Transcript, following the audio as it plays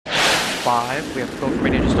5. We have to go from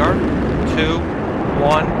ready to start. 2,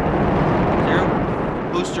 1,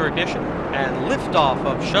 0. Booster ignition and liftoff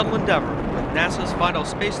of Shuttle Endeavour with NASA's final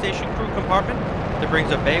space station crew compartment that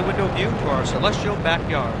brings a bay window view to our celestial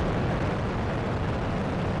backyard.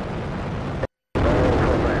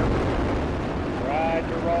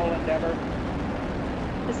 Roger, roll, Endeavour.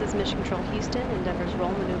 This is Mission Control Houston. Endeavour's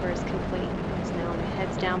roll maneuver is complete. It is now in a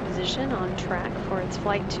heads down position on track for its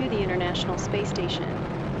flight to the International Space Station.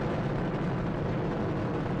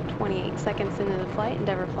 28 seconds into the flight,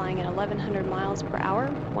 Endeavour flying at 1,100 miles per hour,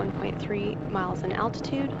 1.3 miles in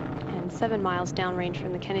altitude, and 7 miles downrange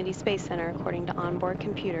from the Kennedy Space Center, according to onboard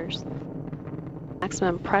computers.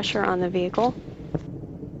 Maximum pressure on the vehicle.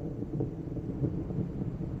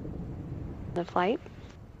 The flight.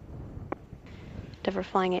 Endeavour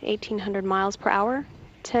flying at 1,800 miles per hour,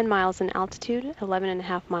 10 miles in altitude,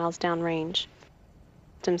 11.5 miles downrange.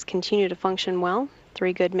 Systems continue to function well.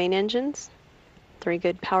 3 good main engines, 3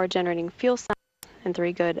 good power generating fuel cells, and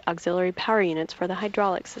 3 good auxiliary power units for the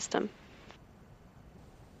hydraulic system.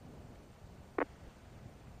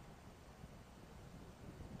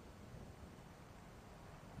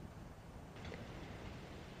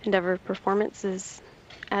 Endeavour performance is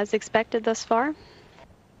as expected thus far.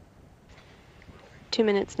 2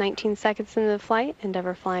 minutes, 19 seconds into the flight,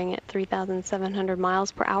 Endeavour flying at 3,700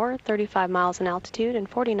 miles per hour, 35 miles in altitude, and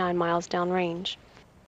 49 miles downrange.